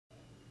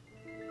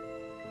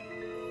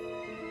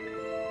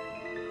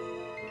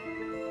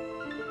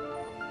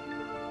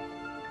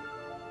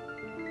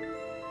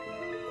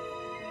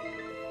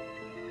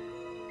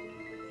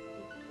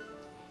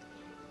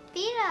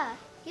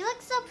You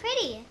look so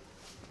pretty.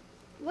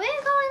 Where are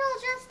you going all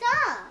dressed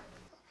up?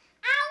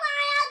 I want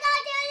to go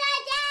to the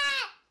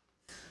dance!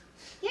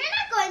 You're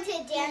not going to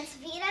a dance,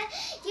 Vita.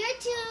 You're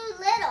too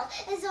little.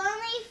 It's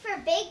only for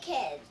big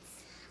kids.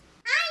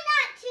 I'm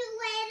not too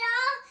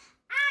little.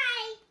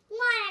 I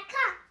want to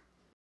come.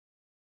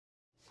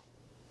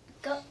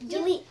 Go,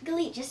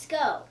 Galit, just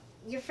go.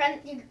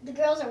 The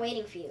girls are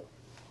waiting for you.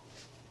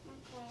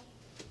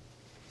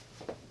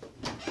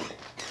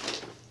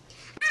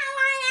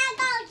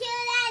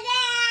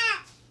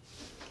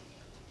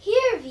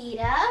 Here,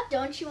 Vita,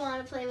 don't you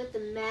want to play with the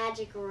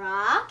magic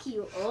rock?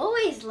 You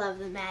always love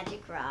the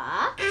magic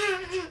rock.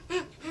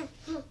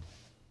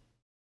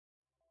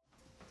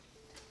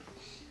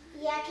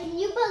 Yeah, can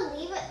you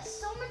believe it?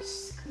 So much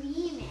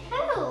screaming.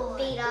 Who?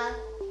 Vita.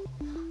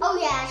 Oh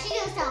yeah, she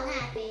was so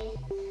happy.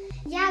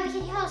 Yeah, we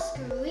can hear her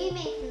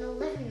screaming from the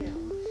living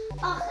room.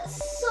 Oh,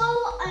 it's so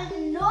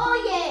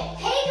annoying.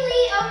 Hey,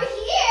 Glee, over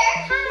here.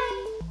 Hi.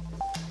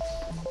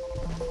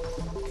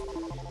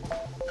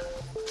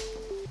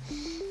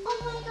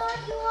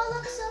 You all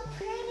look so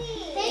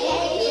pretty.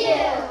 Thank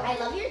you. I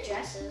love your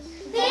dresses.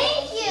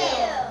 Thank you.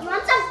 You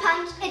want some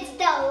punch? It's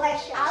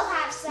delicious. I'll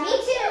have some. Me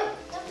too.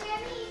 Don't forget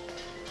me.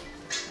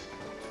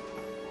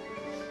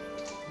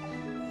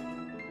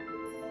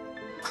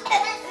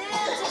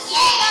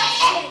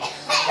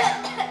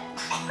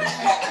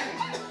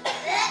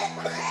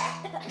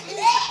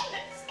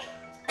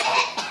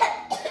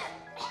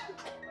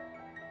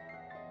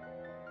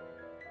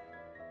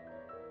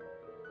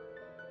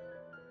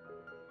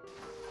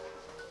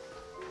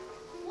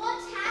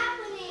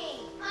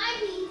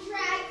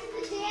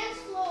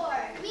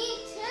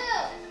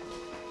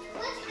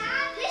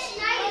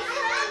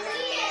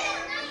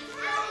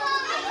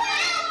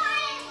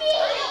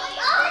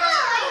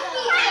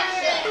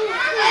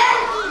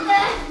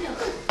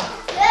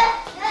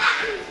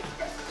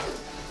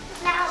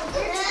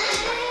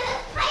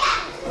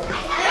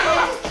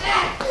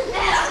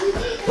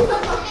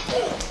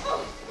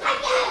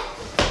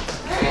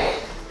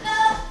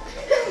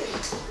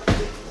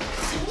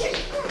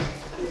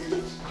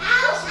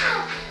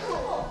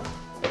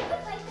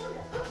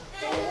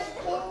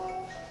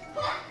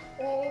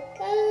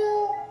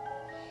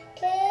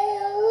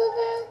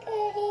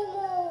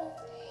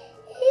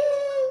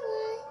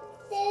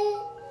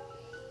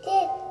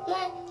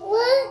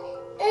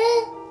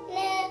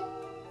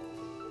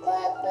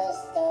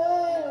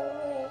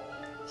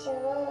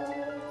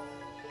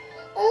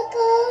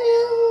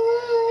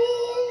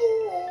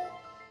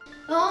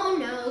 Oh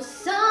no,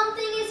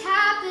 something is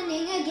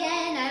happening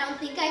again. I don't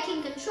think I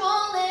can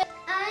control it.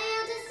 I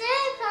have the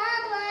same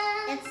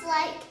problem. It's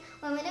like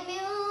when the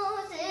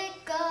music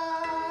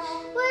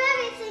goes, where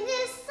everything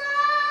is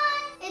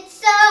silent. It's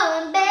so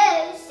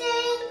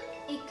embarrassing.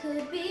 It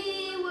could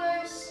be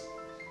worse.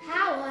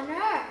 How on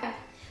earth?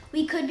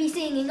 We could be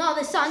singing all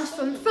the songs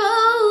from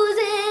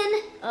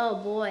Frozen.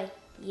 Oh boy,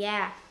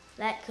 yeah,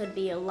 that could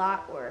be a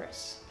lot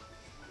worse.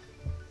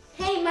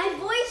 Hey, my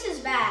voice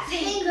is back.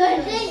 Thank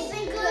goodness.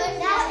 Thank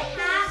goodness.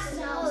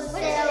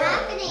 What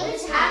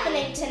is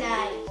happening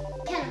tonight?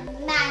 Can't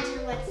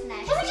imagine what's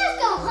next. Can we just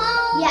go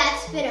home? Yeah,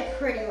 it's been a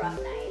pretty rough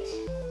night.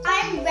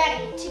 I'm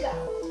ready to go.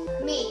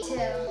 Me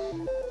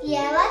too.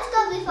 Yeah, let's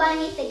go before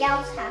anything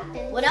else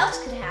happens. What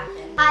else could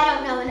happen? I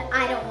don't know, and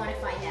I don't want to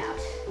find out.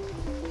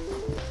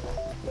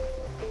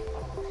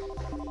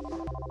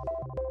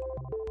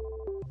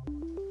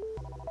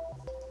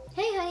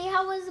 Hey, honey,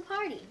 how was the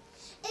party?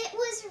 It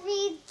was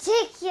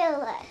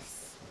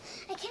ridiculous.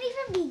 I can't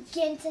even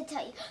begin to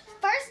tell you.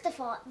 First of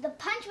all, the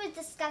punch was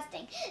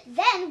disgusting.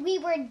 Then we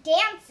were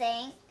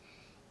dancing,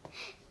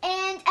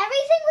 and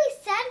everything we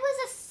said was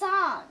a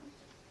song.